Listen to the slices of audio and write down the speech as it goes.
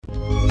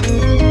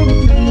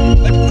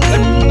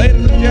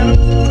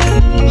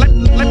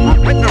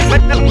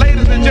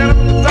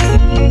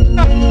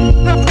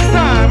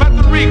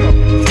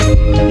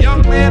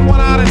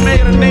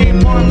made a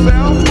name for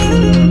himself.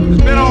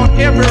 He's been on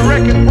every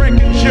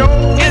record-breaking show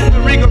in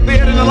the Regal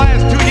Theater in the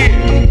last 2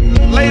 years.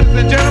 Ladies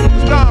and gentlemen,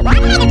 stop.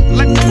 Ladies and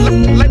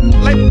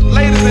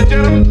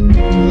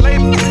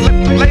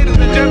gentlemen, ladies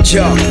and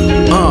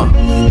gentlemen.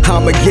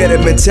 I'ma get a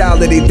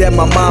mentality that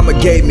my mama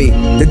gave me.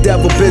 The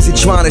devil busy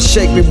trying to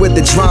shake me with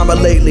the drama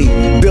lately.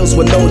 Bills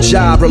with no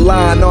job,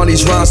 relying on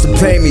these rhymes to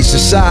pay me.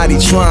 Society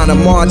trying to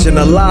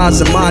marginalize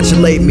and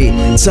modulate me,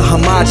 to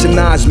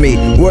homogenize me.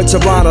 Word to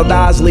Ronald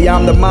Isley,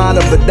 I'm the mind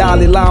of the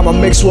Dalai Lama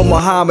mixed with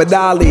Muhammad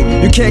Ali.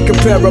 You can't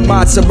compare a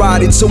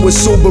Maserati to a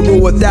Subaru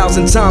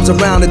 1,000 times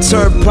around the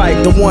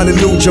turnpike, the one in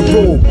New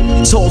Jeru.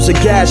 Tolls of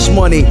gas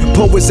money,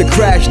 poets a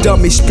crash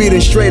dummy, speeding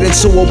straight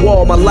into a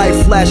wall, my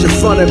life flash in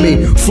front of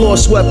me. Floor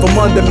swept from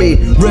under me,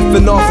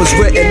 riffing off was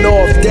written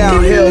off.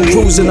 Downhill,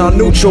 cruising on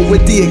neutral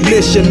with the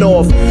ignition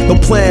off. No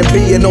plan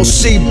B and no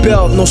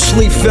seatbelt, no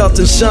sleep, felt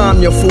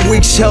insomnia. For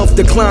weeks health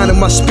declining,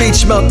 my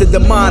speech melted the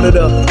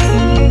monitor.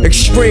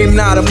 Extreme,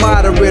 not a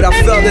moderate, I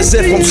felt as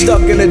if I'm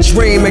stuck in a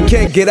dream and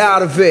can't get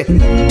out of it.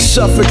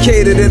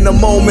 Suffocated in the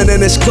moment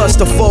and it's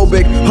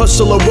claustrophobic.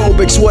 Hustle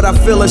aerobics, what I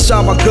feel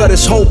inside my gut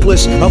is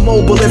hopeless.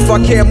 Immobile, if I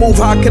can't move,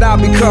 how could I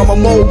become a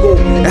mogul?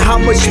 And how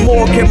much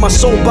more can my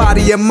soul,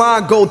 body, and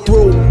mind go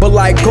through? But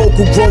like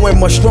Goku growing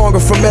much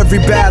stronger from every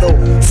battle.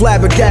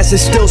 Flabbergasted,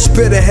 still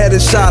spit ahead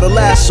inside a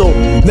lasso.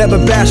 Never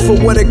bashful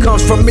when it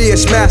comes from me,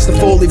 it's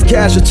masterful. Leave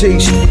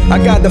casualties,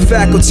 I got the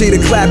faculty to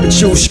clap at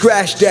you,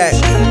 scratch that.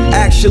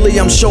 Actually,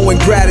 I'm showing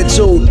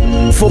gratitude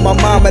for my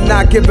mama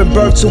not giving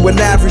birth to an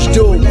average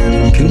dude.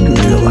 Can you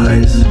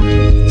realize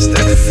it's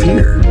that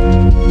fear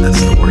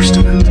that's the worst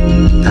of it?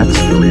 That's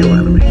the real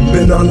enemy.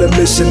 Been on a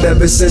mission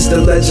ever since the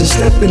legend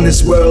stepped in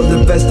this world.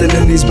 Invested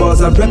in these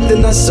bars I repped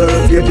and I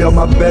serve. Give y'all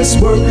my best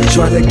work,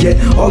 trying to get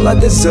all I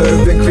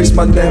deserve. Increase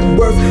my net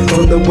worth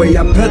from the way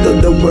I peddle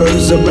the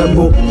words. A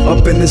rebel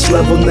up in this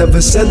level,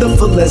 never settle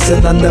for less.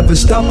 And I never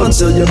stop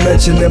until you're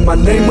mentioning my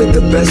name with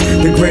the best.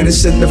 The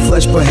greatest in the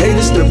flesh, but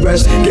haters the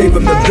rest. Gave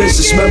him the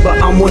business, remember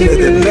I'm one of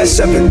the best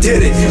ever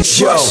did it.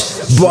 Yo,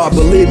 bar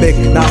bulimic,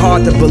 not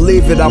hard to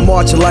believe it. I'm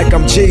marching like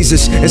I'm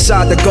Jesus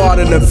inside the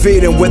Garden of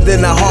Eden,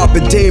 within a heart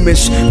of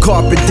demons.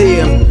 Carpe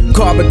diem,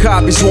 carbon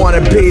copies wanna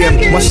be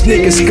him. My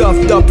sneakers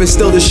scuffed up and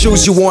still the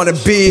shoes you wanna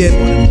be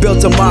in.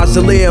 Built a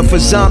mausoleum for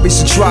zombies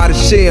to try to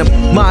see him.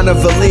 Mine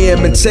of a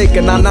Liam and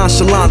taken I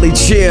nonchalantly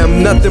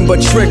Jim. Nothing but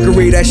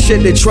trickery, that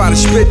shit they try to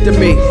spit to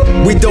me.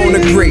 We don't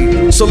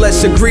agree, so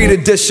let's agree to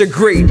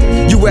disagree.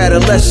 You at a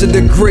lesser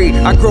degree,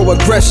 I grow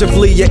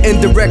aggressively. Your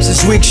indirects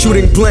is weak,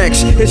 shooting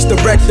blanks. It's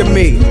direct to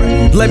me.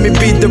 Let me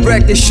be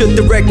direct, they should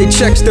direct their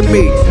checks to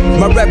me.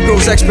 My rep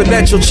grows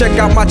exponential, check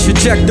out my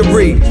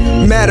trajectory.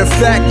 Matter of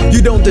fact,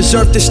 you don't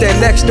deserve to stand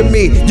next to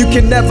me. You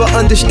can never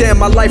understand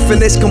my life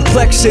and its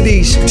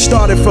complexities.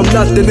 Started from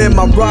nothing and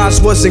my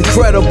rise was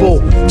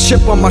incredible.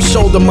 Chip on my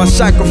shoulder, my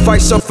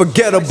sacrifice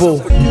unforgettable.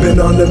 Been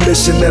on a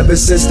mission ever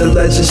since the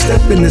legend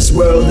stepped in this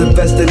world.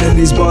 Invested in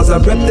these bars I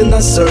repped and I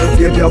serve.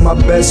 Give y'all my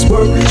best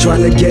work,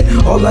 trying to get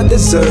all I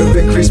deserve.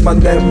 Increase my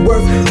net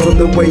worth from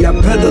the way I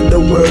peddle the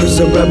words.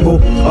 A rebel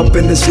up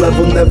in this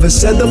level, never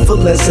settle for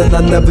less. And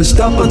I never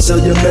stop until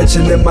you're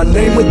mentioning my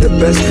name with the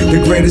best.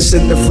 The greatest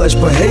in the flesh,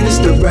 but haters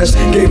the rest.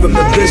 Gave him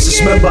the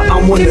business, remember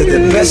I'm one of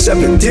the best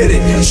ever did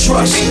it.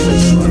 Trust.